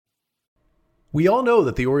We all know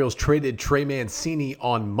that the Orioles traded Trey Mancini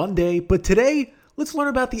on Monday, but today, let's learn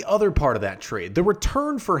about the other part of that trade, the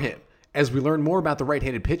return for him, as we learn more about the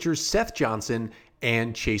right-handed pitchers Seth Johnson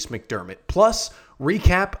and Chase McDermott. Plus,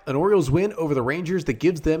 recap an Orioles win over the Rangers that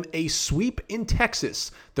gives them a sweep in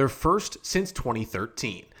Texas, their first since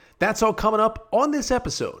 2013. That's all coming up on this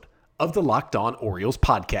episode of the Locked On Orioles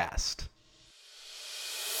podcast.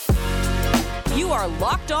 You are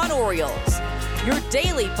Locked On Orioles, your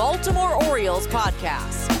daily Baltimore Orioles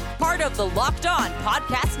podcast. Part of the Locked On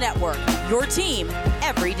Podcast Network, your team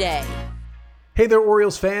every day. Hey there,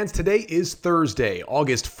 Orioles fans. Today is Thursday,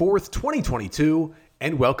 August 4th, 2022,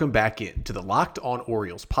 and welcome back in to the Locked On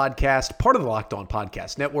Orioles podcast, part of the Locked On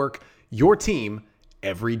Podcast Network, your team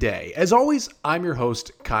every day. As always, I'm your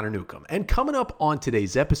host, Connor Newcomb, and coming up on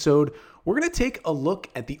today's episode, we're going to take a look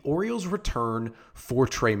at the Orioles' return for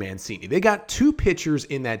Trey Mancini. They got two pitchers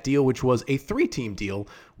in that deal, which was a three-team deal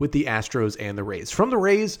with the Astros and the Rays. From the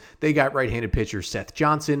Rays, they got right-handed pitcher Seth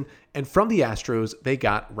Johnson, and from the Astros, they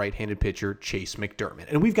got right-handed pitcher Chase McDermott.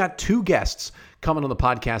 And we've got two guests coming on the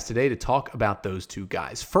podcast today to talk about those two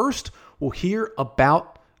guys. First, we'll hear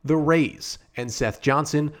about the Rays and Seth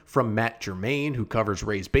Johnson from Matt Germain, who covers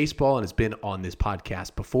Rays baseball and has been on this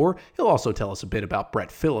podcast before. He'll also tell us a bit about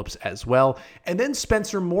Brett Phillips as well. And then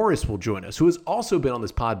Spencer Morris will join us, who has also been on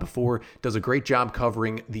this pod before, does a great job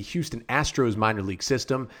covering the Houston Astros minor league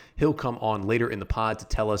system. He'll come on later in the pod to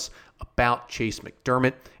tell us about Chase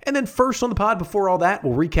McDermott. And then first on the pod before all that,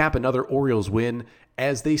 we'll recap another Orioles win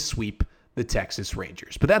as they sweep the Texas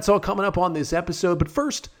Rangers. But that's all coming up on this episode. But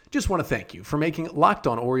first, just want to thank you for making Locked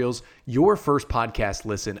On Orioles your first podcast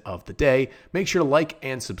listen of the day. Make sure to like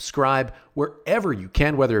and subscribe wherever you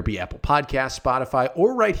can, whether it be Apple Podcasts, Spotify,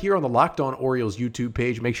 or right here on the Locked On Orioles YouTube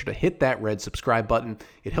page. Make sure to hit that red subscribe button.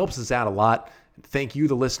 It helps us out a lot. And thank you,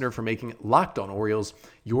 the listener, for making Locked On Orioles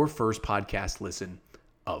your first podcast listen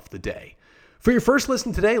of the day. For your first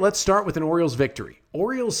listen today, let's start with an Orioles victory.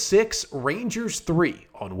 Orioles 6, Rangers 3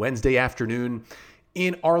 on Wednesday afternoon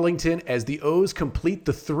in Arlington as the O's complete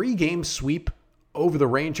the three-game sweep over the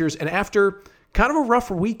Rangers. And after kind of a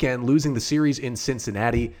rough weekend losing the series in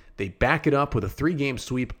Cincinnati, they back it up with a three-game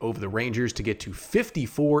sweep over the Rangers to get to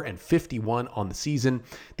 54-51 on the season.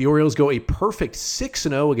 The Orioles go a perfect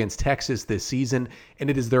 6-0 against Texas this season, and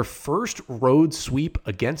it is their first road sweep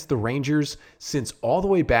against the Rangers since all the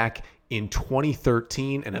way back in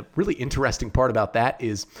 2013. And a really interesting part about that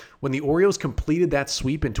is when the Orioles completed that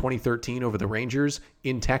sweep in 2013 over the Rangers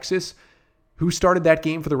in Texas, who started that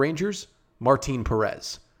game for the Rangers? Martin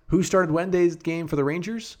Perez. Who started Wednesday's game for the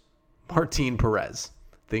Rangers? Martin Perez.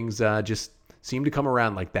 Things just seem to come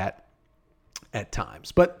around like that at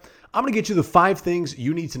times. But I'm going to get you the 5 things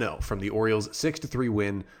you need to know from the Orioles' 6-3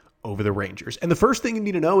 win over the Rangers. And the first thing you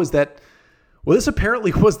need to know is that, well, this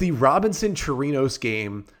apparently was the Robinson Chirinos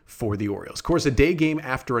game for the Orioles. Of course, a day game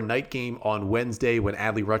after a night game on Wednesday when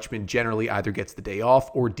Adley Rutschman generally either gets the day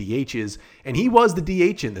off or DHs. And he was the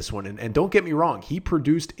DH in this one. And don't get me wrong, he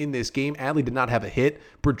produced in this game. Adley did not have a hit,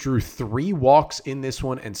 but drew 3 walks in this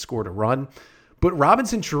one and scored a run. But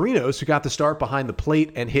Robinson Chirinos, who got the start behind the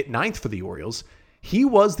plate and hit 9th for the Orioles, he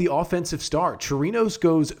was the offensive star. Chirinos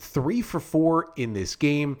goes 3 for 4 in this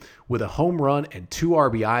game with a home run and 2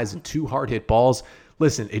 RBIs and 2 hard hit balls.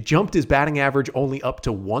 Listen, it jumped his batting average only up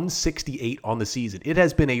to 168 on the season. It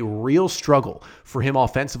has been a real struggle for him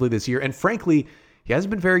offensively this year. And frankly, he hasn't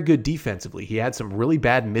been very good defensively. He had some really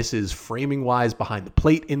bad misses framing-wise behind the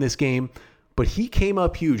plate in this game, but he came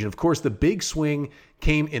up huge. And of course, the big swing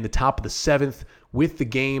came in the top of the 7th with the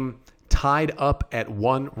game tied up at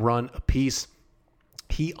 1 run apiece.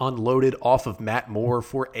 He unloaded off of Matt Moore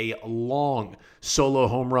for a long solo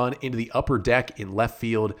home run into the upper deck in left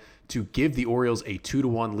field to give the Orioles a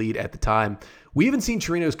 2-1 lead at the time. We haven't seen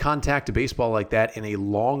Chirinos contact a baseball like that in a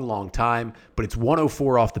long, long time, but it's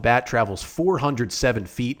 104 off the bat, travels 407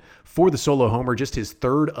 feet for the solo homer, just his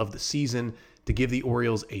 3rd of the season to give the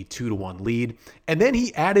Orioles a 2-1 lead. And then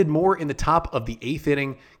he added more in the top of the 8th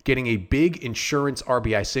inning, getting a big insurance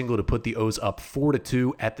RBI single to put the O's up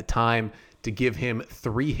 4-2 at the time, to give him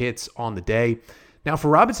 3 hits on the day. Now for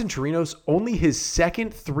Robinson Chirinos, only his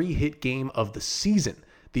second 3-hit game of the season.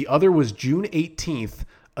 The other was June 18th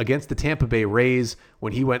against the Tampa Bay Rays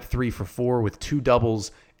when he went 3 for 4 with 2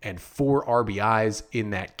 doubles and 4 RBIs in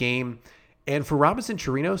that game. And for Robinson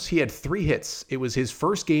Chirinos, he had 3 hits. It was his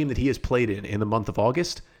first game that he has played in the month of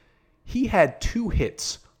August. He had 2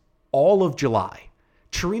 hits all of July.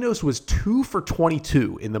 Chirinos was 2 for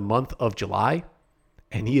 22 in the month of July.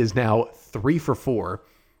 And he is now 3 for 4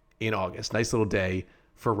 in August. Nice little day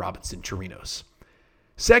for Robinson Chirinos.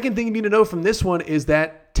 Second thing you need to know from this one is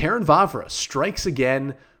that that Terrin Vavra strikes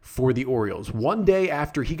again for the Orioles. One day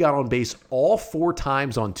after he got on base all 4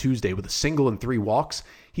 times on Tuesday with a single and 3 walks,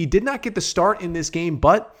 he did not get the start in this game,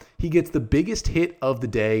 but he gets the biggest hit of the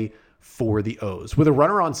day for the O's. With a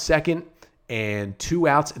runner on second and 2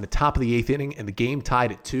 outs in the top of the 8th inning and the game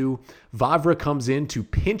tied at 2, Vavra comes in to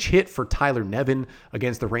pinch hit for Tyler Nevin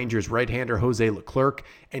against the Rangers right-hander Jose Leclerc,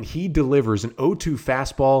 and he delivers an 0-2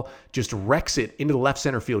 fastball, just wrecks it into the left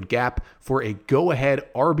center field gap for a go-ahead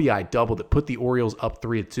RBI double that put the Orioles up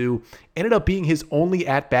 3-2. Ended up being his only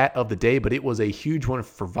at-bat of the day, but it was a huge one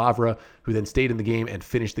for Vavra, who then stayed in the game and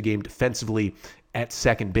finished the game defensively at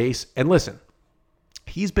second base. And listen,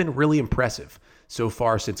 he's been really impressive so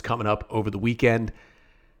far since coming up over the weekend.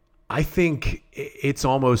 I think it's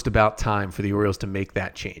almost about time for the Orioles to make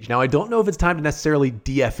that change. Now, I don't know if it's time to necessarily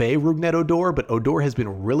DFA Rougned Odor, but Odor has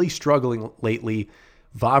been really struggling lately.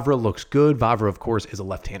 Vavra looks good. Vavra, of course, is a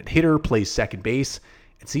left-handed hitter, plays second base.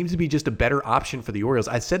 It seems to be just a better option for the Orioles.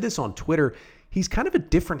 I said this on Twitter. He's kind of a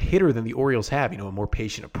different hitter than the Orioles have. A more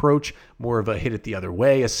patient approach, more of a hit it the other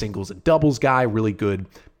way, a singles and doubles guy, really good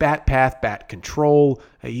bat path, bat control.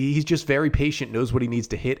 He's just very patient, knows what he needs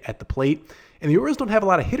to hit at the plate. And the Orioles don't have a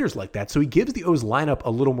lot of hitters like that, so he gives the O's lineup a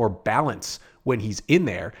little more balance when he's in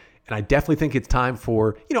there. And I definitely think it's time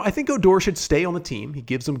for, I think Odor should stay on the team. He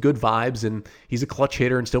gives them good vibes, and he's a clutch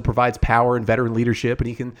hitter and still provides power and veteran leadership, and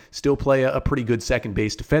he can still play a pretty good second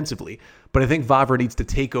base defensively. But I think Vavra needs to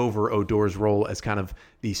take over Odor's role as kind of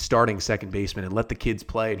the starting second baseman and let the kids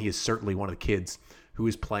play, and he is certainly one of the kids who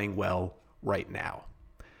is playing well right now.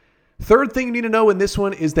 Third thing you need to know in this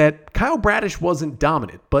one is that Kyle Bradish wasn't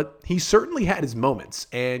dominant, but he certainly had his moments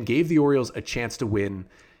and gave the Orioles a chance to win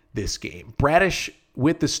this game. Bradish,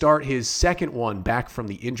 with the start, his second one back from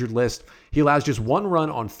the injured list. He allows just 1 run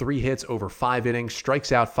on 3 hits over 5 innings,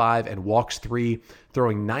 strikes out 5 and walks 3,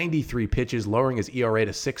 throwing 93 pitches, lowering his ERA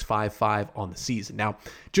to 6.55 on the season. Now,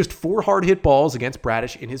 just 4 hard hit balls against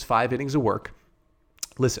Bradish in his 5 innings of work.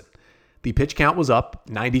 Listen, the pitch count was up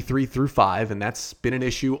 93 through 5, and that's been an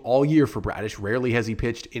issue all year for Bradish. Rarely has he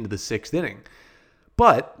pitched into the 6th inning.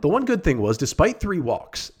 But the one good thing was, despite 3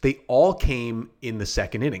 walks, they all came in the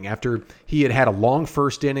 2nd inning. After he had a long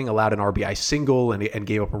first inning, allowed an RBI single, and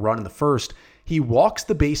gave up a run in the first, he walks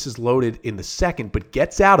the bases loaded in the 2nd, but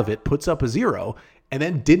gets out of it, puts up a 0, and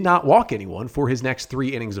then did not walk anyone for his next 3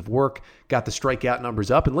 innings of work. Got the strikeout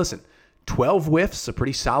numbers up, and listen, 12 whiffs, a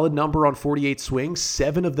pretty solid number on 48 swings.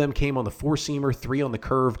 7 of them came on the 4-seamer, 3 on the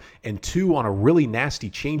curve, and 2 on a really nasty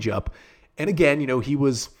changeup. And again, he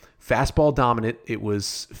was fastball dominant. It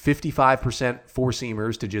was 55%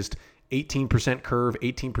 4-seamers to just 18% curve,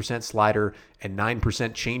 18% slider, and 9%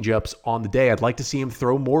 changeups on the day. I'd like to see him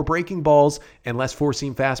throw more breaking balls and less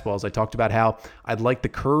 4-seam fastballs. I talked about how I'd like the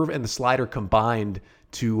curve and the slider combined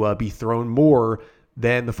to be thrown more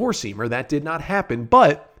than the 4-seamer. That did not happen,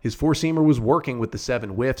 but his 4-seamer was working with the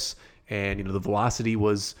 7 whiffs, and the velocity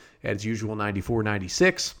was at its usual 94,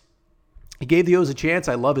 96. He gave the O's a chance.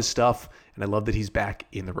 I love his stuff, and I love that he's back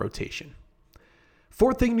in the rotation.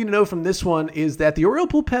 Fourth thing you need to know from this one is that the Oriole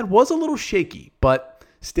bullpen was a little shaky, but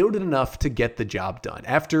still did enough to get the job done.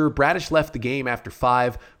 After Bradish left the game after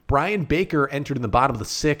 5, Brian Baker entered in the bottom of the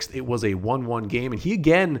 6th. It was a 1-1 game, and he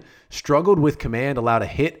again struggled with command, allowed a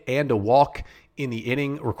hit and a walk in the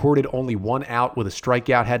inning, recorded only 1 out with a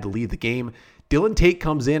strikeout, had to leave the game. Dylan Tate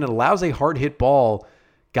comes in and allows a hard hit ball.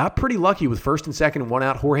 Got pretty lucky with 1st and 2nd and 1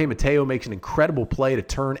 out. Jorge Mateo makes an incredible play to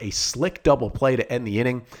turn a slick double play to end the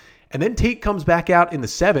inning. And then Tate comes back out in the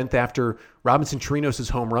 7th after Robinson Chirinos'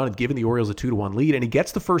 home run had given the Orioles a 2-1 lead, and he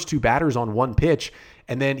gets the first 2 batters on 1 pitch,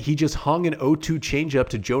 and then he just hung an 0-2 changeup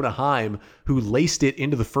to Jonah Heim, who laced it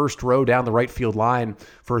into the first row down the right field line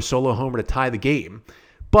for a solo homer to tie the game.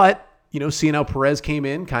 But Cionel Perez came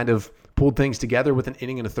in, kind of pulled things together with an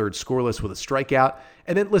inning and a third scoreless with a strikeout.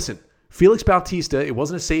 And then, listen, Felix Bautista, it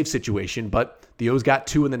wasn't a save situation, but the O's got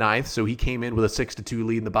 2 in the 9th, so he came in with a 6-2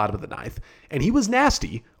 lead in the bottom of the 9th. And he was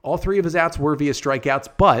nasty. All 3 of his outs were via strikeouts,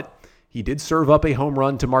 but he did serve up a home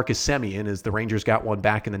run to Marcus Semien as the Rangers got 1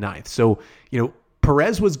 back in the 9th. So,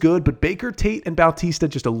 Perez was good, but Baker, Tate, and Bautista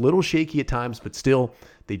just a little shaky at times, but still,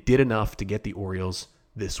 they did enough to get the Orioles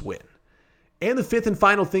this win. And the 5th and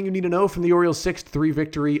final thing you need to know from the Orioles' 6-3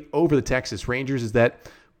 victory over the Texas Rangers is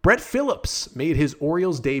that Brett Phillips made his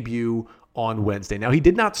Orioles debut on Wednesday. Now, he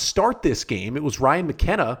did not start this game. It was Ryan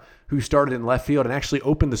McKenna who started in left field and actually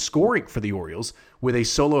opened the scoring for the Orioles with a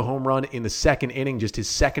solo home run in the 2nd inning, just his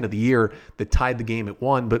 2nd of the year, that tied the game at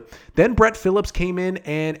 1. But then Brett Phillips came in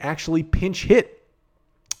and actually pinch hit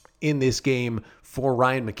in this game for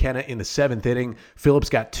Ryan McKenna in the 7th inning. Phillips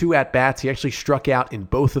got 2 at-bats. He actually struck out in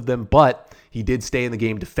both of them, but He did stay in the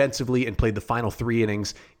game defensively and played the final 3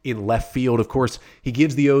 innings in left field. Of course, he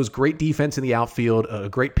gives the O's great defense in the outfield, a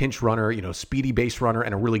great pinch runner, speedy base runner,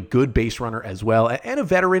 and a really good base runner as well, and a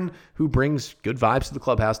veteran who brings good vibes to the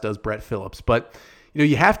clubhouse, does Brett Phillips. But,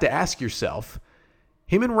 you have to ask yourself,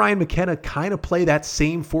 him and Ryan McKenna kind of play that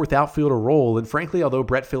same fourth outfielder role. And frankly, although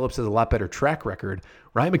Brett Phillips has a lot better track record,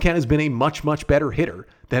 Ryan McKenna has been a much, much better hitter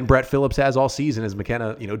than Brett Phillips has all season, as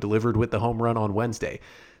McKenna, delivered with the home run on Wednesday.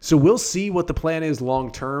 So we'll see what the plan is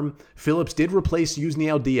long term. Phillips did replace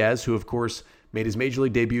Yusniel Diaz, who, of course, made his major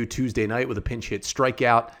league debut Tuesday night with a pinch hit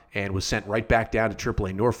strikeout and was sent right back down to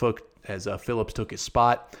AAA Norfolk as Phillips took his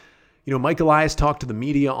spot. Mike Elias talked to the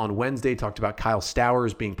media on Wednesday, talked about Kyle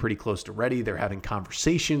Stowers being pretty close to ready. They're having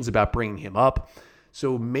conversations about bringing him up.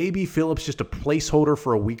 So maybe Phillips just a placeholder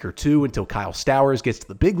for a week or two until Kyle Stowers gets to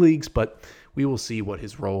the big leagues, but we will see what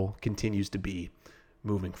his role continues to be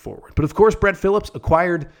moving forward. But of course, Brett Phillips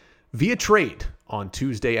acquired via trade on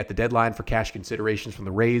Tuesday at the deadline for cash considerations from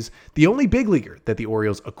the Rays, the only big leaguer that the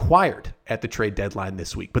Orioles acquired at the trade deadline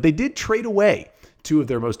this week. But they did trade away 2 of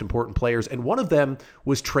their most important players, and one of them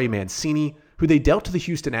was Trey Mancini, who they dealt to the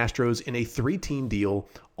Houston Astros in a 3-team deal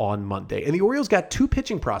on Monday. And the Orioles got 2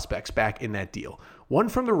 pitching prospects back in that deal. One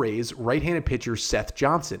from the Rays, right-handed pitcher Seth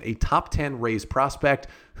Johnson, a top 10 Rays prospect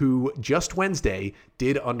who just Wednesday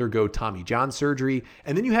did undergo Tommy John surgery.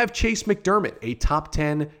 And then you have Chase McDermott, a top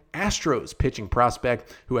 10 Astros pitching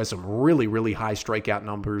prospect who has some really, really high strikeout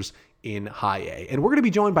numbers in high A. And we're going to be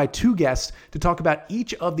joined by 2 guests to talk about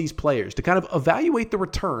each of these players to kind of evaluate the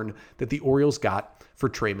return that the Orioles got for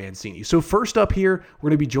Trey Mancini. So first up here, we're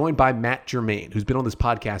going to be joined by Matt Germain, who's been on this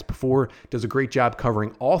podcast before, does a great job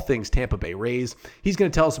covering all things Tampa Bay Rays. He's going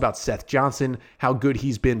to tell us about Seth Johnson, how good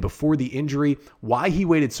he's been before the injury, why he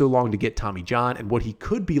waited so long to get Tommy John, and what he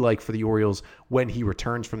could be like for the Orioles when he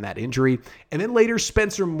returns from that injury. And then later,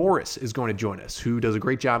 Spencer Morris is going to join us, who does a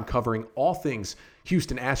great job covering all things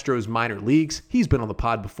Houston Astros minor leagues. He's been on the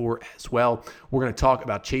pod before as well. We're going to talk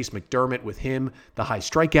about Chase McDermott with him, the high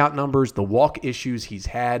strikeout numbers, the walk issues he's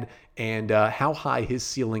had, and how high his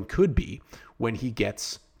ceiling could be when he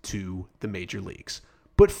gets to the major leagues.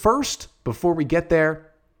 But first, before we get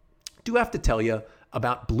there, I do have to tell you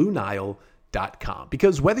about BlueNile.com,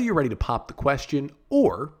 because whether you're ready to pop the question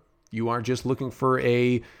or you are just looking for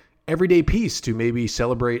a everyday piece to maybe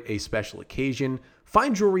celebrate a special occasion,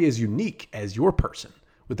 find jewelry as unique as your person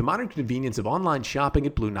with the modern convenience of online shopping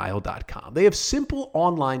at BlueNile.com. They have simple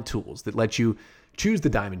online tools that let you choose the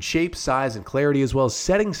diamond shape, size, and clarity, as well as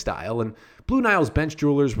setting style. And Blue Nile's bench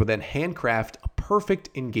jewelers will then handcraft a perfect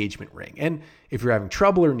engagement ring. And if you're having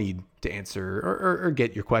trouble or need to answer or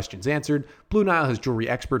get your questions answered, Blue Nile has jewelry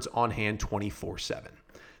experts on hand 24/7.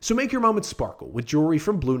 So make your moments sparkle with jewelry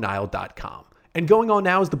from BlueNile.com. And going on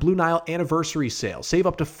now is the Blue Nile Anniversary Sale. Save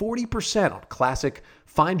up to 40% on classic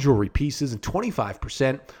fine jewelry pieces and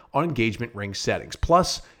 25% on engagement ring settings.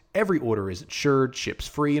 Plus, every order is insured, ships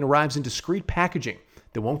free, and arrives in discreet packaging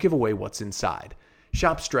that won't give away what's inside.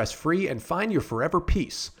 Shop stress-free and find your forever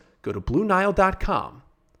piece. Go to BlueNile.com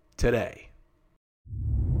today.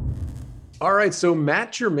 All right, so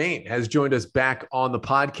Matt Germain has joined us back on the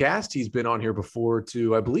podcast. He's been on here before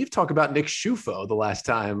to, I believe, talk about Nick Ciuffo the last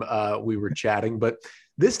time we were chatting. But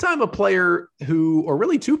this time a player who, or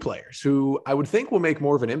really 2 players, who I would think will make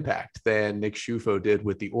more of an impact than Nick Ciuffo did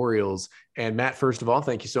with the Orioles. And Matt, first of all,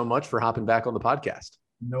 thank you so much for hopping back on the podcast.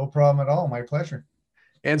 No problem at all. My pleasure.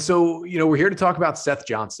 And so, we're here to talk about Seth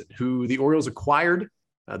Johnson, who the Orioles acquired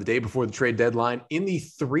the day before the trade deadline in the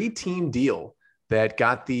 3-team deal that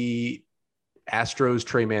got the Astros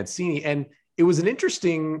Trey Mancini. And it was an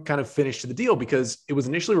interesting kind of finish to the deal because it was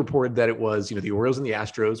initially reported that it was, the Orioles and the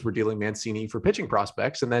Astros were dealing Mancini for pitching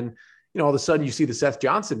prospects. And then, all of a sudden you see the Seth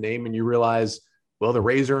Johnson name and you realize, well, the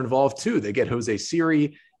Rays are involved too. They get Jose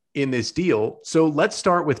Siri in this deal. So let's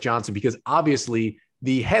start with Johnson, because obviously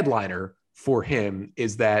the headliner for him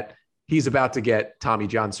is that he's about to get Tommy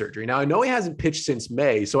John surgery. Now, I know he hasn't pitched since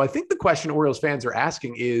May. So I think the question Orioles fans are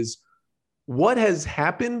asking is, what has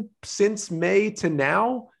happened since May to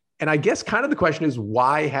now? And I guess kind of the question is,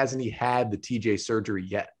 why hasn't he had the TJ surgery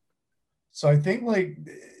yet? So I think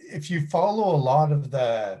if you follow a lot of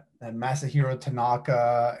the Masahiro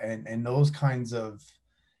Tanaka and those kinds of,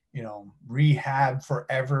 rehab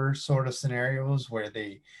forever sort of scenarios where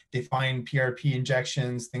they find PRP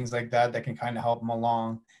injections, things like that can kind of help them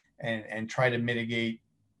along and try to mitigate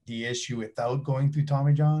the issue without going through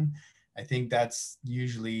Tommy John. I think that's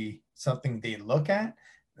usually something they look at.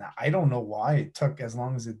 Now, I don't know why it took as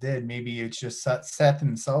long as it did. Maybe it's just Seth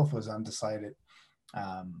himself was undecided.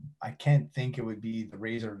 I can't think it would be the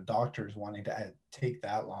Rays or the doctors wanting to take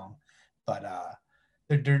that long. But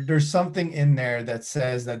there's something in there that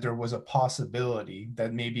says that there was a possibility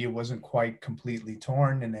that maybe it wasn't quite completely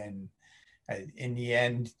torn, and then in the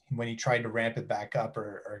end, when he tried to ramp it back up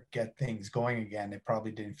or get things going again, it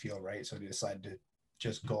probably didn't feel right, so he decided to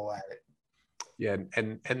just go at it. Yeah,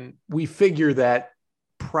 and we figure that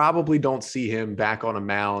probably don't see him back on a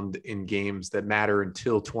mound in games that matter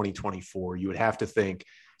until 2024. You would have to think,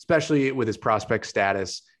 especially with his prospect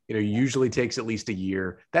status, usually takes at least a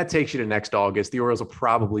year. That takes you to next August. The Orioles are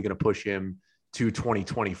probably going to push him to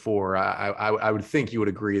 2024. I would think you would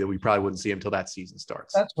agree that we probably wouldn't see him until that season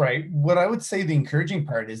starts. That's right. What I would say the encouraging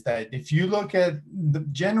part is that if you look at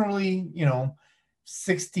generally,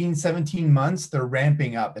 16, 17 months, they're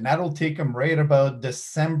ramping up, and that'll take them right about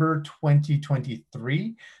December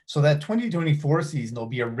 2023. So that 2024 season will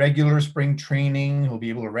be a regular spring training. He'll be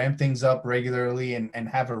able to ramp things up regularly and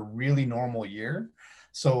have a really normal year.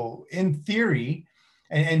 So in theory,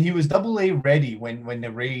 and he was AA ready when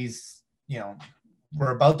the Rays,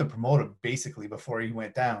 were about to promote him basically before he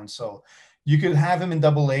went down. So you could have him in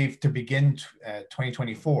AA to begin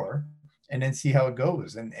 2024 and then see how it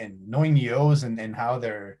goes. And knowing the O's and how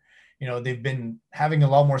they're, they've been having a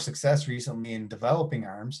lot more success recently in developing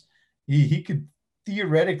arms, he could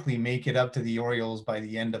theoretically make it up to the Orioles by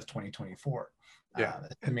the end of 2024. Yeah.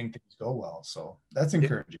 Assuming things go well. So that's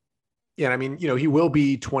encouraging. Yeah, I mean, he will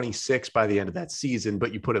be 26 by the end of that season,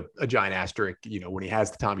 but you put a giant asterisk, when he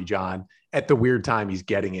has the Tommy John at the weird time he's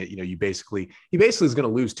getting it, he basically is going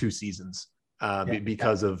to lose 2 seasons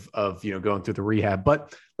because of going through the rehab.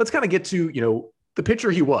 But let's kind of get to, the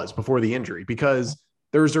pitcher he was before the injury, because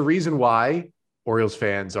there's a reason why Orioles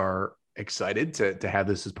fans are excited to have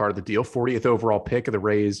this as part of the deal. 40th overall pick of the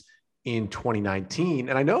Rays in 2019.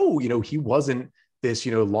 And I know, he wasn't this,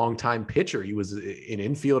 longtime pitcher. He was an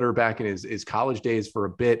infielder back in his college days for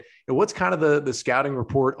a bit. And what's kind of the scouting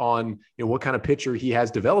report on, what kind of pitcher he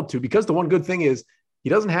has developed to? Because the one good thing is he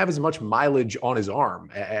doesn't have as much mileage on his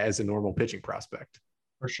arm as a normal pitching prospect.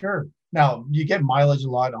 For sure. Now, you get mileage a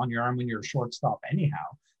lot on your arm when you're a shortstop anyhow.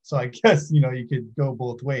 So I guess, you could go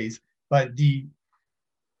both ways. But the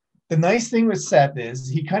nice thing with Seth is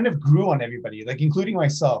he kind of grew on everybody, like including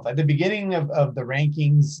myself. At the beginning of the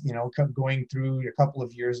rankings, going through a couple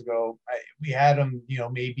of years ago, we had him,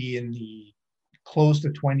 maybe in the close to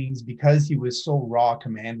 20s because he was so raw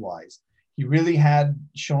command-wise. He really had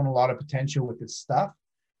shown a lot of potential with his stuff,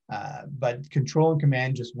 but control and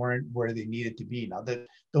command just weren't where they needed to be. Now,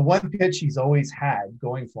 the one pitch he's always had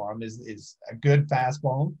going for him is a good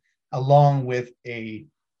fastball, along with a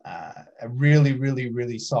really, really,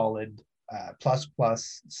 really solid plus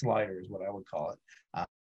slider is what I would call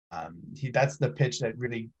it. That's the pitch that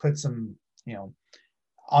really puts him,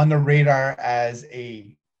 on the radar as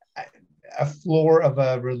a floor of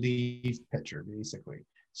a relief pitcher, basically.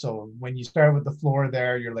 So when you start with the floor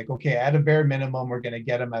there, you're like, okay, at a bare minimum, we're going to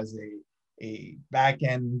get him as a back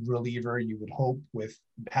end reliever. You would hope with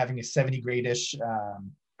having a 70 grade-ish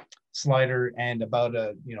slider and about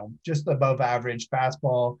a, just above average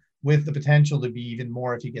fastball with the potential to be even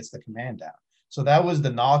more if he gets the command down. So that was the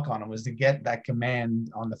knock on him, was to get that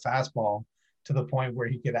command on the fastball to the point where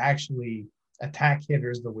he could actually attack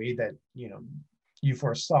hitters the way that, you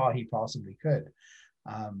foresaw he possibly could.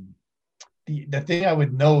 The thing I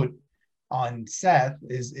would note on Seth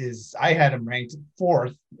is I had him ranked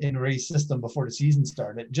 4th in Ray's system before the season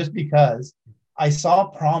started, just because I saw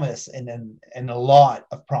promise and a lot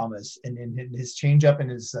of promise in his changeup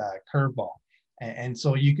and his curveball. And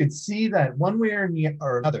so you could see that one way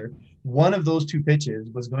or another, one of those 2 pitches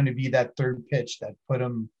was going to be that 3rd pitch that put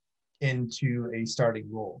him into a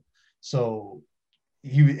starting role. So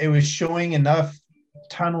it was showing enough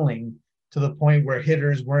tunneling to the point where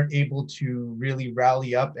hitters weren't able to really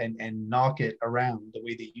rally up and knock it around the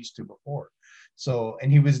way they used to before. So, and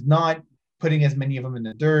he was not putting as many of them in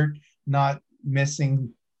the dirt, not missing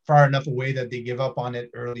far enough away that they give up on it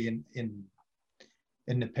early in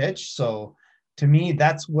the pitch. So to me,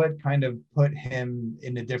 that's what kind of put him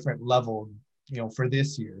in a different level, for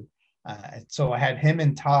this year. So I had him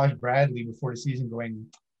and Taj Bradley before the season going,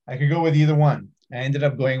 I could go with either one. I ended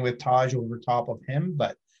up going with Taj over top of him,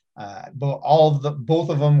 but both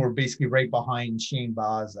of them were basically right behind Shane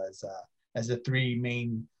Baz as the 3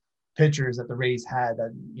 main pitchers that the Rays had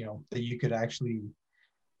that you could actually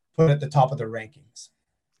put at the top of their rankings.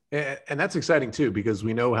 And that's exciting too, because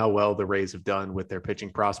we know how well the Rays have done with their pitching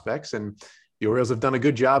prospects, and the Orioles have done a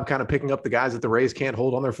good job kind of picking up the guys that the Rays can't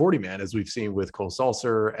hold on their 40-man, as we've seen with Cole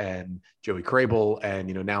Sulser and Joey Crable, and,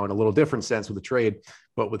 now in a little different sense with the trade,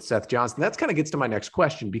 but with Seth Johnson. That's kind of gets to my next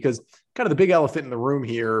question, because kind of the big elephant in the room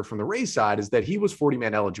here from the Rays side is that he was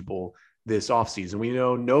 40-man eligible this offseason. We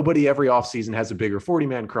know nobody every offseason has a bigger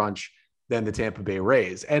 40-man crunch than the Tampa Bay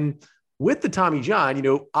Rays. And with the Tommy John,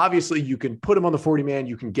 obviously you can put him on the 40-man,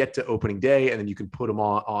 you can get to opening day, and then you can put him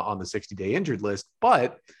on the 60-day injured list.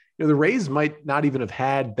 But the Rays might not even have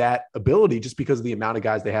had that ability just because of the amount of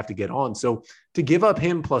guys they have to get on. So to give up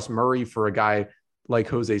him plus Murray for a guy like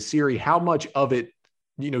Jose Siri, how much of it,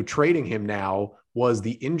 trading him now was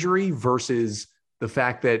the injury versus the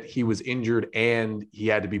fact that he was injured and he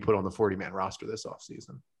had to be put on the 40-man roster this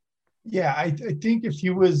offseason? Yeah, I think if he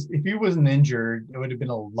wasn't injured, it would have been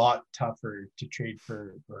a lot tougher to trade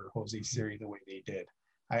for Jose Siri the way they did.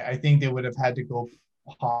 I think they would have had to go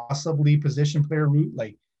possibly position player route,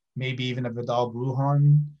 like maybe even a Vidal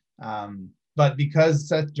Brujan. But because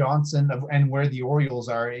Seth Johnson and where the Orioles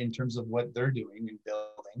are in terms of what they're doing and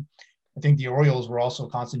building, I think the Orioles were also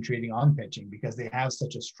concentrating on pitching because they have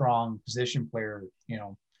such a strong position player,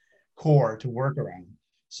 core to work around.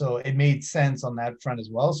 So it made sense on that front as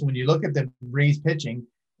well. So when you look at the Rays pitching,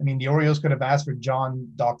 I mean, the Orioles could have asked for John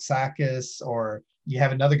Doxakis, or you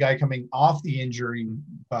have another guy coming off the injury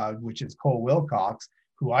bug, which is Cole Wilcox,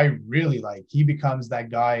 who I really like. He becomes that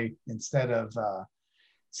guy instead of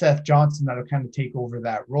Seth Johnson that'll kind of take over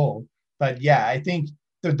that role. But yeah, I think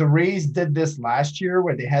the Rays did this last year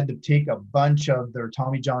where they had to take a bunch of their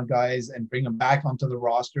Tommy John guys and bring them back onto the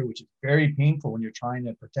roster, which is very painful when you're trying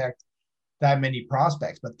to protect that many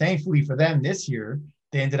prospects. But thankfully for them this year,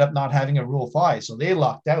 they ended up not having a Rule 5. So they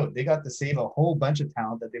lucked out. They got to save a whole bunch of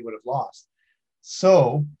talent that they would have lost.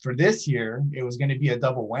 So for this year, it was going to be a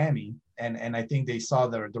double whammy. And I think they saw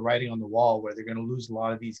the writing on the wall where they're going to lose a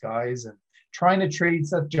lot of these guys. And trying to trade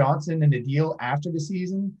Seth Johnson in a deal after the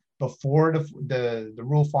season before the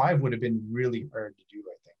Rule 5 would have been really hard to do,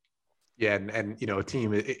 I think. Yeah, and a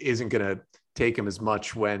team isn't going to take him as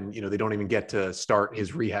much when, they don't even get to start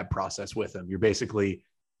his rehab process with him. You're basically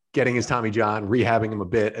getting his Tommy John, rehabbing him a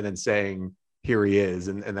bit, and then saying, here he is.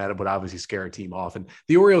 And that would obviously scare a team off. And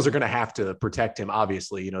the Orioles are going to have to protect him.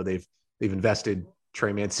 Obviously, they've invested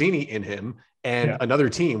Trey Mancini in him, and another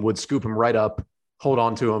team would scoop him right up, hold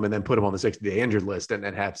on to him, and then put him on the 60-day injured list and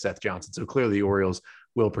have Seth Johnson. So clearly the Orioles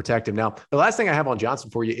will protect him. Now, the last thing I have on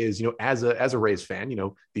Johnson for you is, as a Rays fan,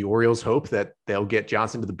 the Orioles hope that they'll get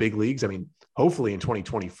Johnson to the big leagues. I mean, hopefully in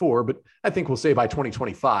 2024, but I think we'll say by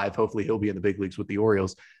 2025, hopefully he'll be in the big leagues with the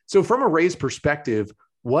Orioles. So from a Rays perspective,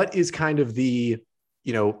 what is kind of the,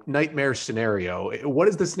 nightmare scenario? What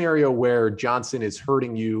is the scenario where Johnson is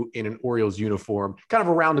hurting you in an Orioles uniform? Kind of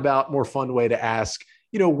a roundabout, more fun way to ask,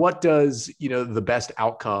 what does, the best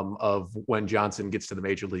outcome of when Johnson gets to the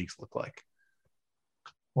major leagues look like?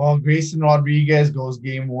 Well, Grayson Rodriguez goes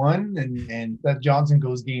game 1 and Seth Johnson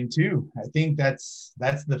goes game 2. I think that's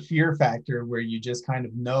the fear factor where you just kind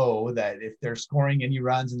of know that if they're scoring any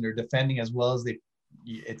runs and they're defending as well as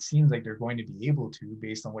it seems like they're going to be able to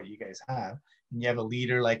based on what you guys have. And you have a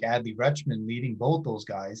leader like Adley Rutschman leading both those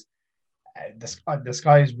guys. The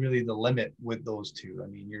sky is really the limit with those two. I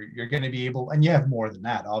mean, you're going to be able, and you have more than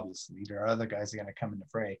that, obviously. There are other guys that are going to come in the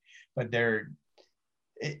fray, but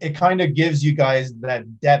it kind of gives you guys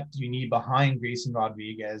that depth you need behind Grayson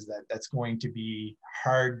Rodriguez that's going to be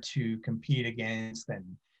hard to compete against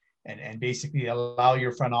and basically allow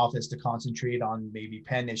your front office to concentrate on maybe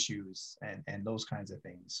pen issues and those kinds of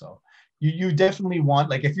things. So you definitely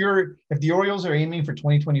want, like if the Orioles are aiming for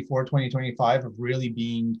 2024, 2025 of really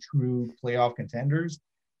being true playoff contenders,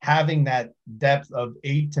 having that depth of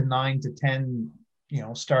 8 to 9 to 10,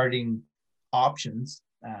 starting options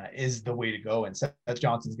is the way to go. And Seth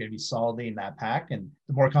Johnson's going to be solidly in that pack. And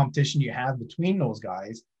the more competition you have between those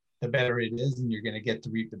guys, the better it is. And you're going to get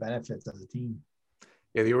to reap the benefits as a team.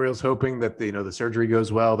 Yeah, the Orioles hoping that the surgery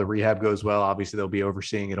goes well, the rehab goes well. Obviously, they'll be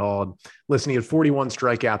overseeing it all. And listen, he had 41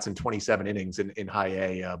 strikeouts in 27 innings in high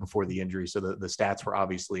A before the injury. So the stats were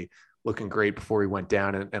obviously looking great before he went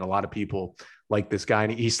down. And a lot of people like this guy.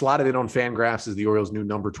 And he slotted in on Fangraphs as the Orioles' new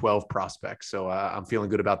number 12 prospect. So I'm feeling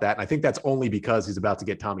good about that. And I think that's only because he's about to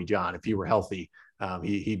get Tommy John. If he were healthy,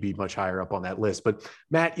 he'd be much higher up on that list. But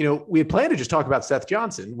Matt, we had planned to just talk about Seth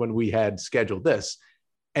Johnson when we had scheduled this.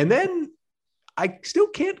 And then I still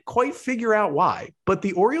can't quite figure out why, but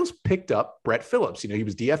the Orioles picked up Brett Phillips. He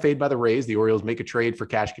was DFA'd by the Rays. The Orioles make a trade for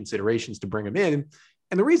cash considerations to bring him in.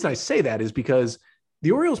 And the reason I say that is because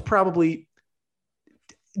the Orioles probably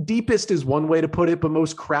deepest is one way to put it, but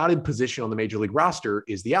most crowded position on the major league roster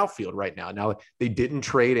is the outfield right now. Now, they didn't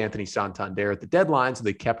trade Anthony Santander at the deadline, so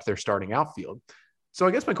they kept their starting outfield. So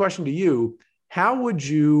I guess my question to you, how would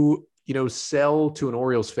you sell to an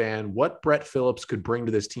Orioles fan what Brett Phillips could bring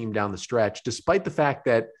to this team down the stretch, despite the fact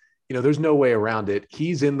that, there's no way around it.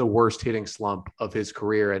 He's in the worst hitting slump of his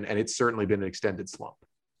career, and it's certainly been an extended slump.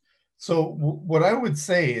 So what I would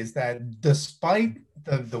say is that despite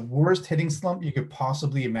the worst hitting slump you could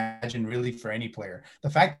possibly imagine really for any player, the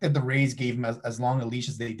fact that the Rays gave him as long a leash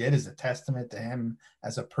as they did is a testament to him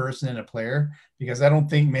as a person and a player, because I don't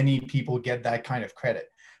think many people get that kind of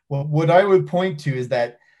credit. Well, what I would point to is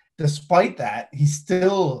that despite that, he's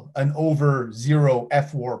still an over zero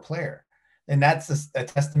F-WAR player. And that's a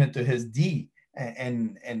testament to his D.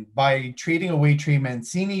 And by trading away Trey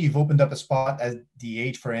Mancini, you've opened up a spot as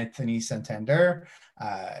DH for Anthony Santander.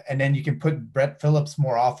 And then you can put Brett Phillips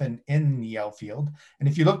more often in the outfield. And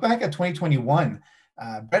if you look back at 2021,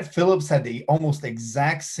 Brett Phillips had the almost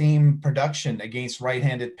exact same production against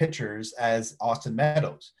right-handed pitchers as Austin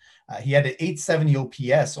Meadows. He had an 870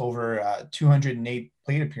 OPS over 208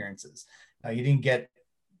 plate appearances. He didn't get,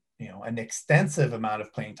 an extensive amount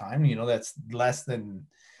of playing time. That's less than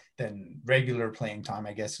regular playing time,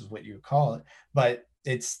 I guess is what you would call it. But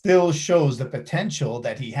it still shows the potential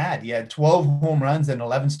that he had. He had 12 home runs and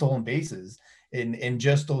 11 stolen bases in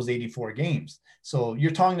just those 84 games. So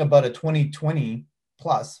you're talking about a 2020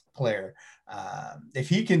 plus player. If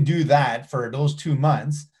he can do that for those 2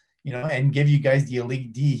 months, and give you guys the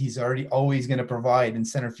elite D he's always going to provide in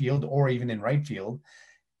center field or even in right field,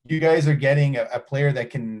 you guys are getting a player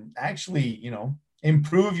that can actually,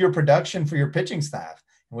 improve your production for your pitching staff.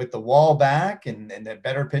 With the wall back and the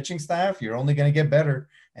better pitching staff, you're only going to get better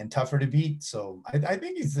and tougher to beat. So I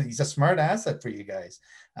think he's a smart asset for you guys.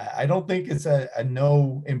 I don't think it's a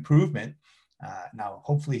no improvement. Now,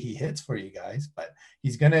 hopefully he hits for you guys, but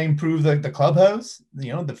he's going to improve the clubhouse.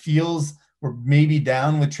 The feels were maybe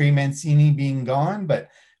down with Trey Mancini being gone, but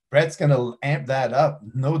Brett's going to amp that up.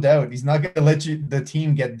 No doubt. He's not going to let the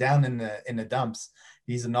team get down in the dumps.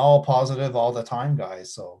 He's an all positive all the time guy.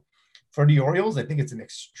 So for the Orioles, I think it's an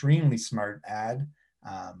extremely smart ad,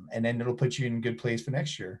 and then it'll put you in a good place for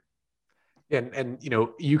next year. And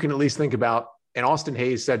you can at least think about an Austin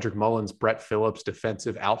Hayes, Cedric Mullins, Brett Phillips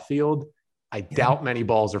defensive outfield. I doubt many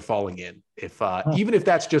balls are falling in, even if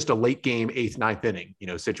that's just a late game, 8th, 9th inning,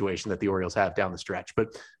 situation that the Orioles have down the stretch.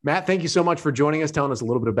 But Matt, thank you so much for joining us, telling us a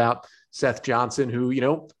little bit about Seth Johnson,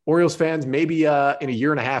 who, Orioles fans, maybe in a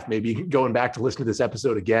year and a half, maybe going back to listen to this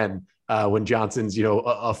episode again when Johnson's,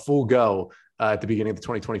 a full go at the beginning of the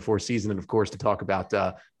 2024 season. And of course, to talk about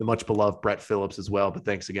the much beloved Brett Phillips as well. But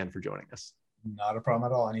thanks again for joining us. Not a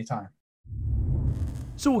problem at all. Anytime.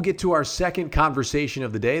 So we'll get to our second conversation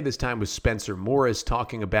of the day, this time with Spencer Morris,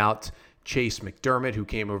 talking about Chase McDermott, who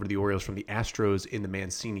came over to the Orioles from the Astros in the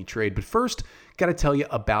Mancini trade. But first, got to tell you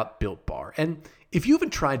about Built Bar. And if you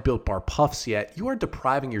haven't tried Built Bar Puffs yet, you are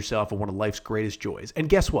depriving yourself of one of life's greatest joys. And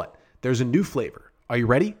guess what? There's a new flavor. Are you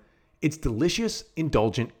ready? It's delicious,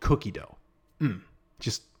 indulgent cookie dough.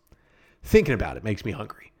 Just thinking about it makes me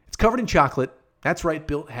hungry. It's covered in chocolate. That's right,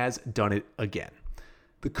 Built has done it again.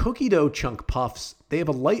 The cookie dough chunk puffs, they have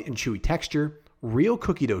a light and chewy texture, real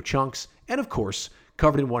cookie dough chunks, and of course,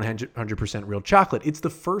 covered in 100% real chocolate. It's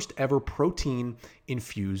the first ever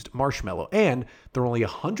protein-infused marshmallow, and they're only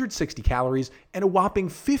 160 calories and a whopping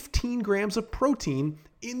 15 grams of protein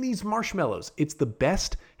in these marshmallows. It's the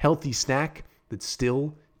best healthy snack that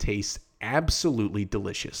still tastes absolutely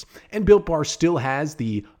delicious. And Built Bar still has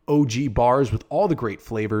the OG bars with all the great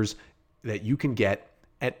flavors that you can get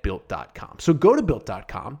at Built.com. So go to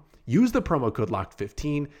Built.com, use the promo code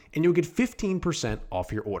LOCKED15, and you'll get 15%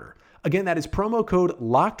 off your order. Again, that is promo code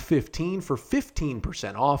LOCKED15 for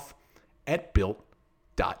 15% off at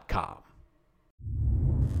Built.com.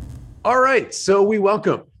 All right, so we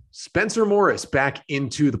welcome Spencer Morris back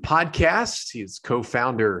into the podcast. He is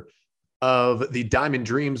co-founder of the Diamond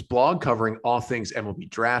Dreams blog covering all things MLB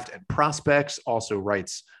draft and prospects, also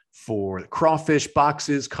writes for the Crawfish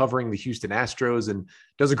Boxes covering the Houston Astros, and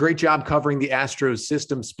does a great job covering the Astros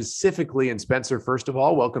system specifically. And Spencer, first of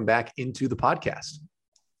all, welcome back into the podcast.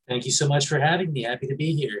 Thank you so much for having me. Happy to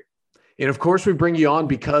be here. And of course, we bring you on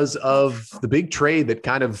because of the big trade that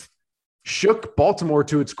kind of shook Baltimore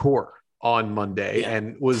to its core on Monday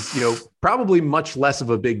and was, probably much less of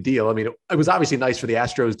a big deal. I mean, it was obviously nice for the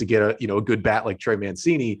Astros to get a good bat like Trey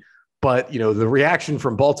Mancini, but, the reaction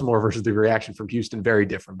from Baltimore versus the reaction from Houston, very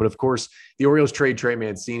different. But of course, the Orioles trade Trey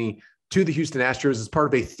Mancini to the Houston Astros as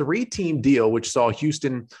part of a 3-team deal, which saw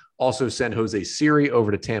Houston also send Jose Siri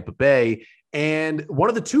over to Tampa Bay. And one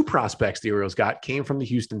of the 2 prospects the Orioles got came from the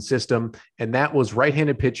Houston system, and that was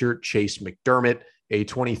right-handed pitcher Chase McDermott, a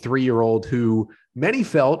 23-year-old who many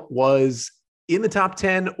felt was in the top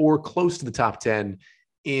 10 or close to the top 10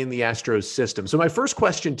 in the Astros system. So my first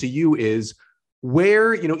question to you is,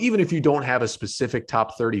 where, even if you don't have a specific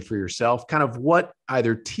top 30 for yourself, kind of what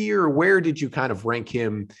either tier, where did you kind of rank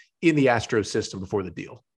him in the Astros system before the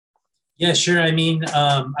deal? Yeah, sure. I mean,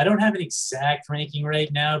 I don't have an exact ranking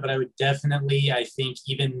right now, but I would definitely, I think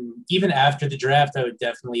even after the draft, I would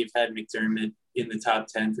definitely have had McDermott in the top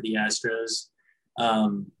 10 for the Astros.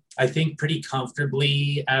 I think pretty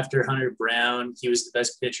comfortably after Hunter Brown, he was the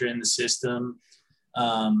best pitcher in the system.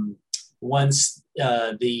 Um, once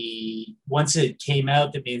it came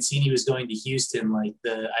out that Mancini was going to Houston, I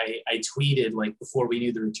tweeted like before we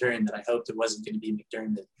knew the return that I hoped it wasn't going to be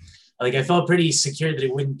McDermott. Like I felt pretty secure that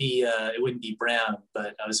it wouldn't be Brown,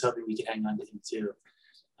 but I was hoping we could hang on to him too.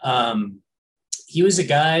 He was a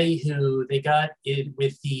guy who they got it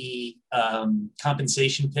with the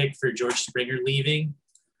compensation pick for George Springer leaving.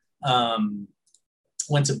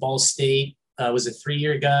 Went to Ball State, was a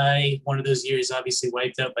 3-year guy. One of those years obviously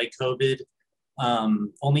wiped out by COVID.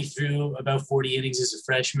 Only threw about 40 innings as a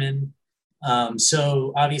freshman.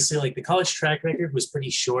 So obviously like the college track record was pretty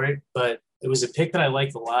short, but it was a pick that I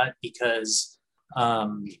liked a lot because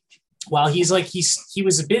while he was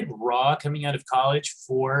a bit raw coming out of college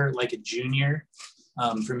for like a junior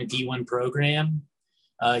from a D1 program.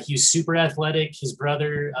 He was super athletic. His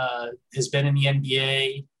brother has been in the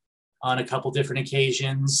NBA on a couple different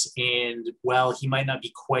occasions. And while he might not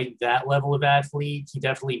be quite that level of athlete, he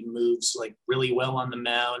definitely moves like really well on the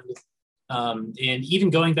mound. And even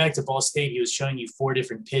going back to Ball State, he was showing you 4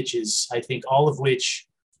 different pitches, I think all of which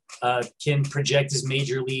can project as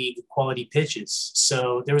major league quality pitches.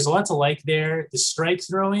 So there was a lot to like there. The strike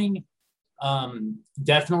throwing,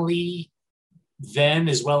 definitely then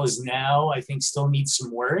as well as now, I think still needs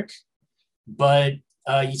some work. But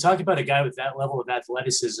you talk about a guy with that level of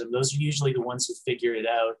athleticism, those are usually the ones who figure it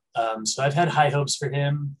out. So I've had high hopes for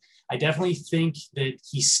him. I definitely think that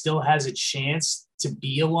he still has a chance to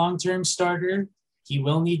be a long-term starter. He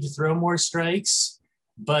will need to throw more strikes,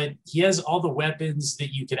 but he has all the weapons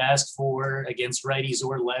that you could ask for against righties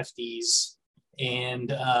or lefties.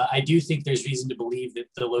 And I do think there's reason to believe that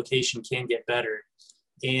the location can get better.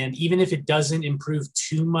 And even if it doesn't improve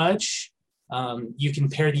too much, you can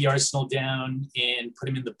pare the arsenal down and put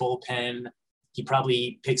him in the bullpen. He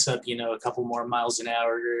probably picks up, a couple more miles an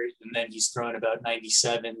hour, and then he's throwing about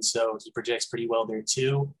 97. So he projects pretty well there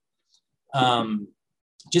too.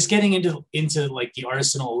 Just getting into like the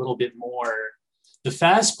arsenal a little bit more. The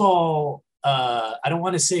fastball, I don't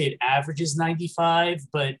want to say it averages 95,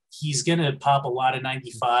 but he's going to pop a lot of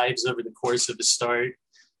 95s over the course of the start.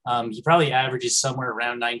 He probably averages somewhere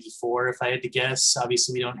around 94 if I had to guess.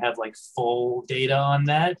 Obviously, we don't have like full data on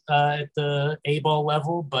that at the A-ball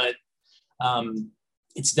level, but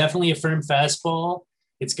it's definitely a firm fastball.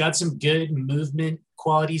 It's got some good movement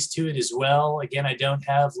qualities to it as well. Again, I don't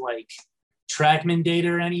have like TrackMan data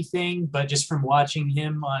or anything, but just from watching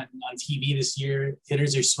him on TV this year,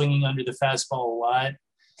 hitters are swinging under the fastball a lot.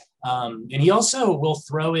 And he also will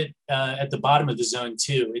throw it at the bottom of the zone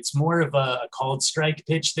too. It's more of a called strike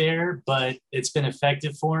pitch there, but it's been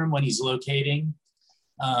effective for him when he's locating.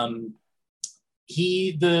 The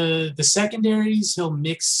secondaries, he'll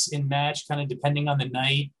mix and match kind of depending on the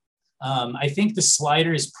night. I think the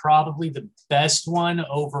slider is probably the best one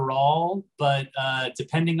overall, but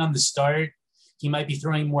depending on the start, he might be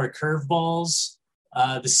throwing more curveballs.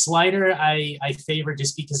 The slider I favor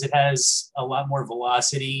just because it has a lot more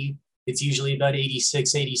velocity. It's usually about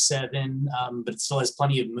 86, 87, but it still has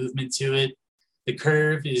plenty of movement to it. The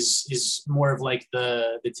curve is more of like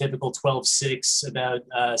the typical 12-6, about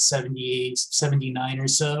 78, 79 or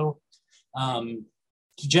so.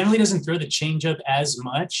 He generally doesn't throw the changeup as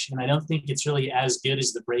much, and I don't think it's really as good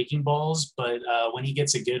as the breaking balls, but when he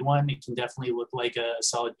gets a good one, it can definitely look like a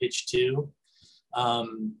solid pitch too.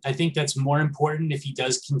 I think that's more important if he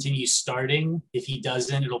does continue starting. If he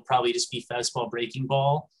doesn't, it'll probably just be fastball, breaking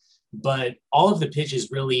ball. But all of the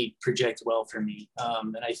pitches really project well for me.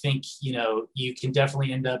 And I think, you can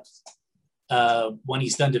definitely end up when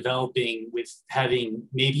he's done developing with having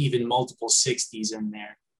maybe even multiple 60s in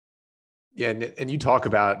there. Yeah. And you talk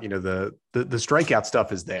about, the strikeout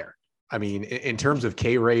stuff is there. I mean, in terms of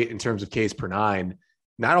K rate, in terms of Ks per nine,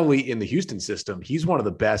 not only in the Houston system, he's one of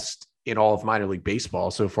the best in all of minor league baseball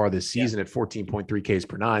so far this season at 14.3 Ks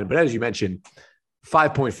per nine. But as you mentioned,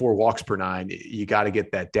 5.4 walks per nine, you got to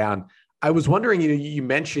get that down. I was wondering, you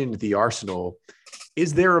mentioned the arsenal.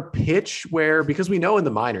 Is there a pitch where, because we know in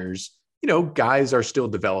the minors, guys are still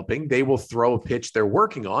developing, they will throw a pitch they're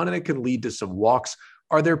working on and it can lead to some walks.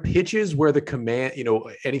 Are there pitches where the command,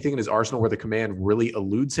 anything in his arsenal where the command really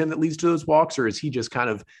eludes him that leads to those walks? Or is he just kind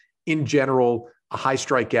of in general, a high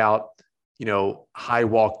strikeout, high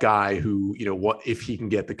walk guy who, what if he can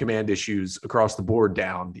get the command issues across the board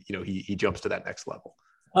down, he jumps to that next level?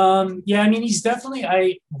 Yeah, I mean, he's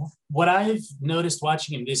definitely, what I've noticed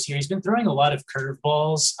watching him this year, he's been throwing a lot of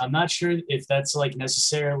curveballs. I'm not sure if that's like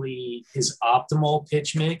necessarily his optimal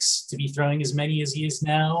pitch mix to be throwing as many as he is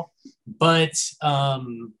now. But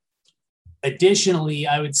additionally,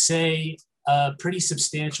 I would say a pretty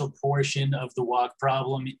substantial portion of the walk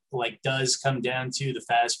problem like does come down to the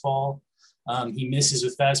fastball. He misses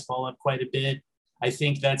with fastball up quite a bit. I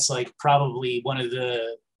think that's like probably one of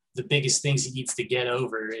the biggest things he needs to get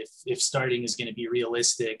over if starting is going to be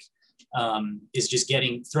realistic, is just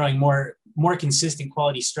throwing more consistent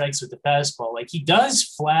quality strikes with the fastball. Like he does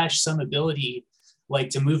flash some ability like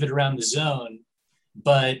to move it around the zone,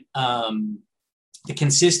 but the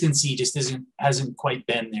consistency just hasn't quite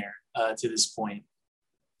been there to this point.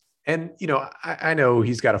 And, I know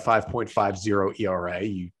he's got a 5.50 ERA.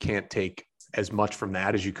 You can't take as much from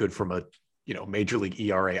that as you could from a major league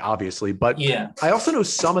ERA, obviously. But yeah, I also know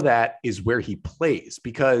some of that is where he plays,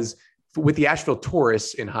 because with the Asheville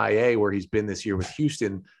Taurus in high A, where he's been this year with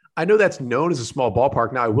Houston, I know that's known as a small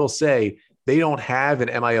ballpark. Now, I will say they don't have an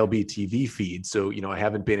MILB TV feed. So, I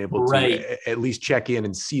haven't been able to at least check in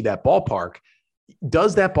and see that ballpark.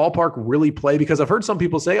 Does that ballpark really play? Because I've heard some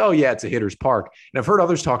people say, oh yeah, it's a hitter's park. And I've heard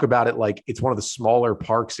others talk about it like it's one of the smaller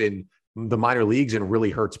parks in the minor leagues and really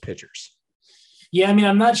hurts pitchers. Yeah, I mean,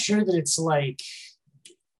 I'm not sure that it's like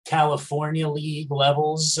California League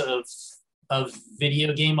levels of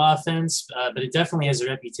video game offense, but it definitely has a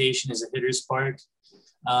reputation as a hitter's park.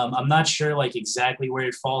 I'm not sure like exactly where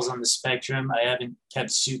it falls on the spectrum. I haven't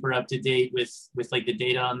kept super up to date with like the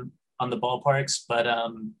data on the ballparks, but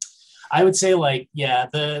I would say like, yeah,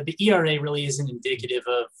 the ERA really isn't indicative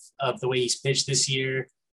of the way he's pitched this year.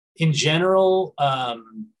 In general,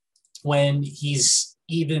 when he's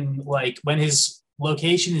even like when his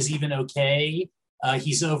location is even okay,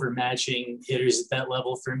 he's overmatching hitters at that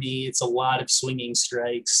level for me. It's a lot of swinging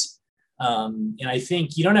strikes. And I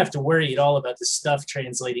think you don't have to worry at all about the stuff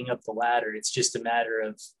translating up the ladder. It's just a matter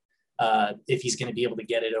of if he's going to be able to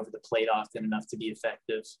get it over the plate often enough to be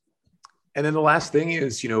effective. And then the last thing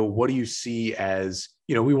is, what do you see as,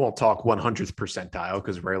 we won't talk 100th percentile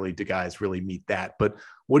because rarely do guys really meet that, but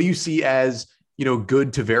what do you see as,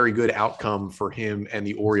 good to very good outcome for him and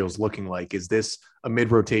the Orioles looking like? Is this a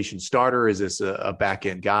mid-rotation starter? Is this a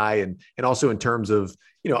back-end guy? And also in terms of,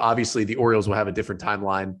 obviously the Orioles will have a different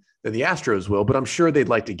timeline than the Astros will, but I'm sure they'd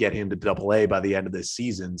like to get him to Double-A by the end of this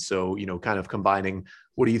season. So, kind of combining,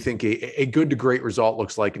 what do you think a good to great result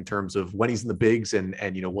looks like in terms of when he's in the bigs and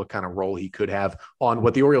what kind of role he could have on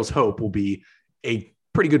what the Orioles hope will be a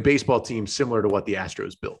pretty good baseball team similar to what the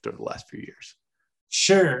Astros built over the last few years?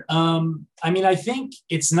 Sure. I mean, I think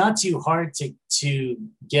it's not too hard to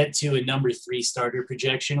get to a number 3 starter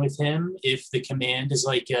projection with him if the command is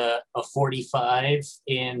like a 45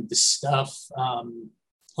 and the stuff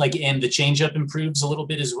and the changeup improves a little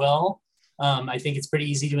bit as well. I think it's pretty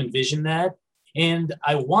easy to envision that. And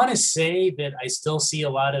I want to say that I still see a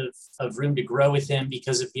lot of room to grow with him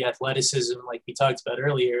because of the athleticism, like we talked about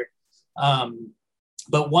earlier.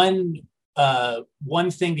 But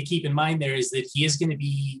one thing to keep in mind there is that he is going to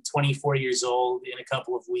be 24 years old in a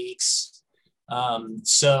couple of weeks.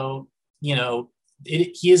 So,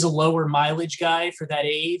 he is a lower mileage guy for that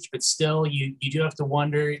age, but still you do have to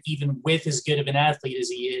wonder, even with as good of an athlete as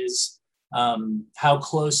he is, how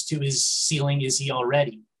close to his ceiling is he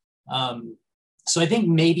already? So I think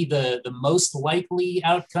maybe the most likely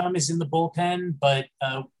outcome is in the bullpen, but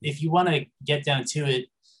if you want to get down to it,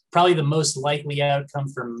 probably the most likely outcome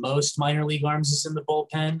for most minor league arms is in the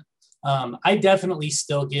bullpen. I definitely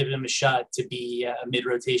still give him a shot to be a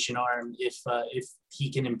mid-rotation arm if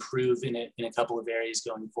he can improve in a couple of areas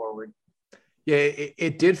going forward. Yeah,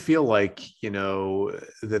 it did feel like,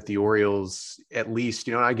 that the Orioles, at least,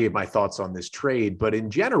 I gave my thoughts on this trade, but in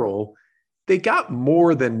general, they got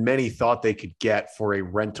more than many thought they could get for a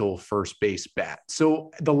rental first base bat.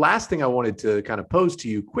 So the last thing I wanted to kind of pose to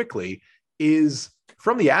you quickly is,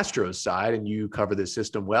 from the Astros side, and you cover this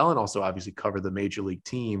system well, and also obviously cover the major league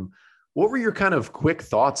team, what were your kind of quick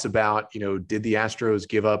thoughts about, did the Astros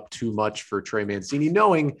give up too much for Trey Mancini,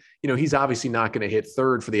 knowing, he's obviously not going to hit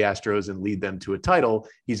third for the Astros and lead them to a title.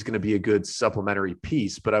 He's going to be a good supplementary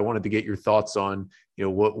piece, but I wanted to get your thoughts on,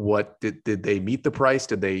 what did they meet the price?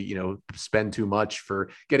 Did they, spend too much for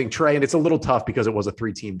getting Trey? And it's a little tough because it was a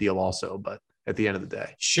 3-team deal also, but at the end of the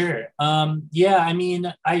day. Sure. Yeah, I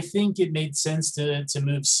mean, I think it made sense to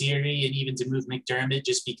move Siri and even to move McDermott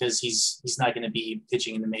just because he's not going to be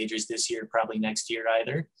pitching in the majors this year, probably next year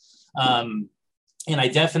either. And I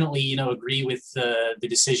definitely, agree with the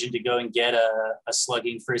decision to go and get a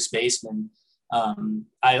slugging first baseman.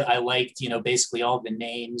 I liked, basically all the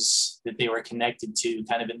names that they were connected to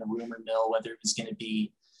kind of in the rumor mill, whether it was going to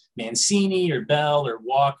be Mancini or Bell or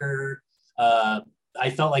Walker. I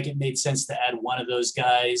felt like it made sense to add one of those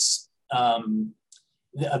guys.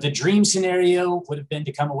 The dream scenario would have been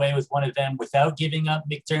to come away with one of them without giving up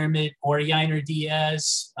McDermott or Yainer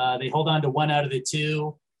Diaz. They hold on to one out of the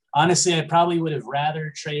two. Honestly, I probably would have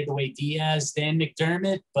rather traded away Diaz than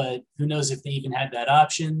McDermott, but who knows if they even had that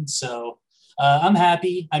option. So I'm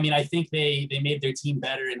happy. I mean, I think they made their team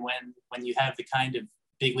better. And when you have the kind of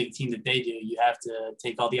big league team that they do, you have to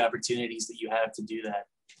take all the opportunities that you have to do that.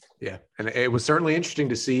 Yeah. And it was certainly interesting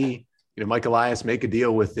to see, Mike Elias make a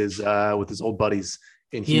deal with his old buddies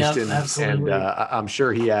in Houston. And I'm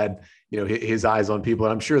sure he had, his eyes on people.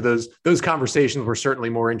 And I'm sure those conversations were certainly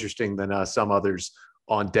more interesting than some others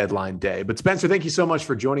on deadline day. But Spencer, thank you so much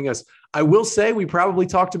for joining us. I will say we probably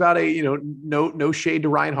talked about no shade to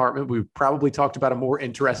Ryan Hartman. We probably talked about a more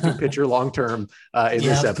interesting pitcher long-term in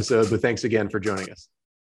this episode, but thanks again for joining us.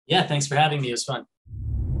 Yeah. Thanks for having me. It was fun.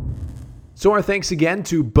 So our thanks again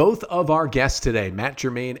to both of our guests today, Matt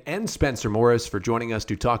Germain and Spencer Morris, for joining us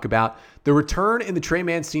to talk about the return in the Trey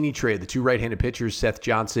Mancini trade, the two right-handed pitchers, Seth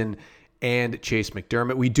Johnson and Chase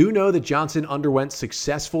McDermott. We do know that Johnson underwent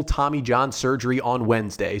successful Tommy John surgery on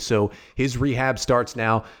Wednesday, so his rehab starts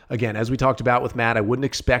now. Again, as we talked about with Matt, I wouldn't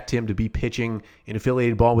expect him to be pitching in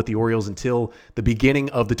affiliated ball with the Orioles until the beginning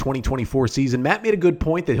of the 2024 season. Matt made a good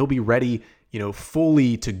point that he'll be ready,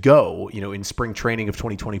 fully to go, in spring training of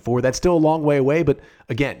 2024. That's still a long way away, but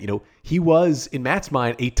again, he was, in Matt's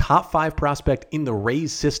mind, a top 5 prospect in the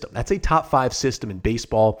Rays system. That's a top 5 system in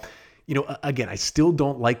baseball. Again, I still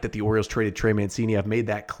don't like that the Orioles traded Trey Mancini. I've made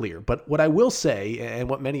that clear. But what I will say, and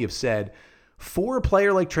what many have said, for a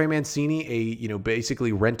player like Trey Mancini,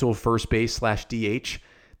 basically rental first base /DH,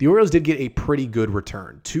 the Orioles did get a pretty good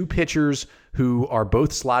return. 2 pitchers who are both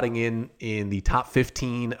slotting in the top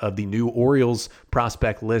 15 of the new Orioles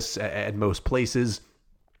prospect lists at most places,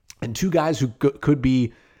 and 2 guys who could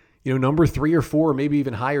be, number 3 or 4, or maybe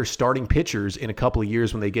even higher starting pitchers in a couple of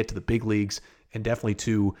years when they get to the big leagues, and definitely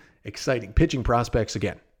 2 exciting pitching prospects.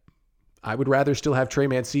 Again, I would rather still have Trey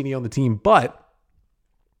Mancini on the team, but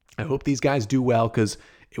I hope these guys do well because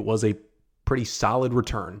it was a pretty solid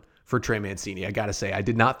return for Trey Mancini. I got to say, I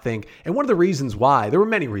did not think, and one of the reasons why, there were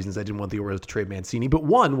many reasons I didn't want the Orioles to trade Mancini, but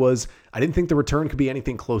one was I didn't think the return could be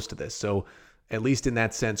anything close to this. So at least in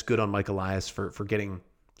that sense, good on Mike Elias for getting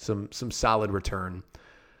some solid return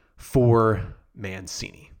for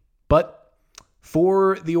Mancini. But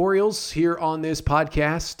for the Orioles here on this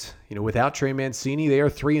podcast, without Trey Mancini, they are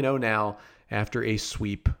 3-0 now after a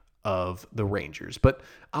sweep of the Rangers. But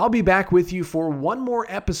I'll be back with you for one more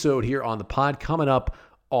episode here on the pod coming up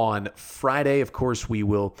on Friday. Of course, we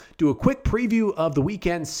will do a quick preview of the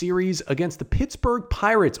weekend series against the Pittsburgh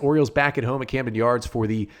Pirates. Orioles back at home at Camden Yards for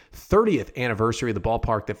the 30th anniversary of the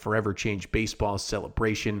ballpark that forever changed baseball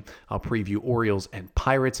celebration. I'll preview Orioles and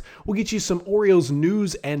Pirates. We'll get you some Orioles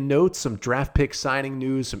news and notes, some draft pick signing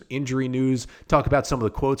news, some injury news, talk about some of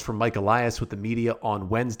the quotes from Mike Elias with the media on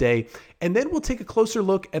Wednesday. And then we'll take a closer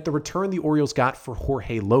look at the return the Orioles got for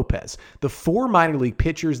Jorge Lopez, the 4 minor league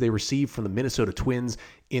pitchers they received from the Minnesota Twins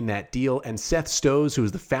in that deal. And Seth Stows, who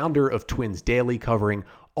is the founder of Twins Daily, covering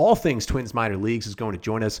all things Twins minor leagues, is going to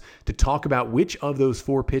join us to talk about which of those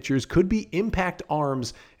 4 pitchers could be impact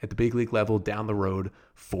arms at the big league level down the road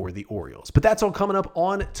for the Orioles. But that's all coming up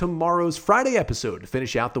on tomorrow's Friday episode to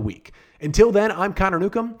finish out the week. Until then, I'm Connor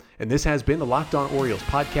Newcomb, and this has been the Locked On Orioles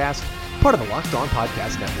podcast, part of the Locked On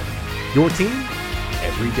Podcast Network. Your team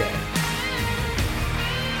every day.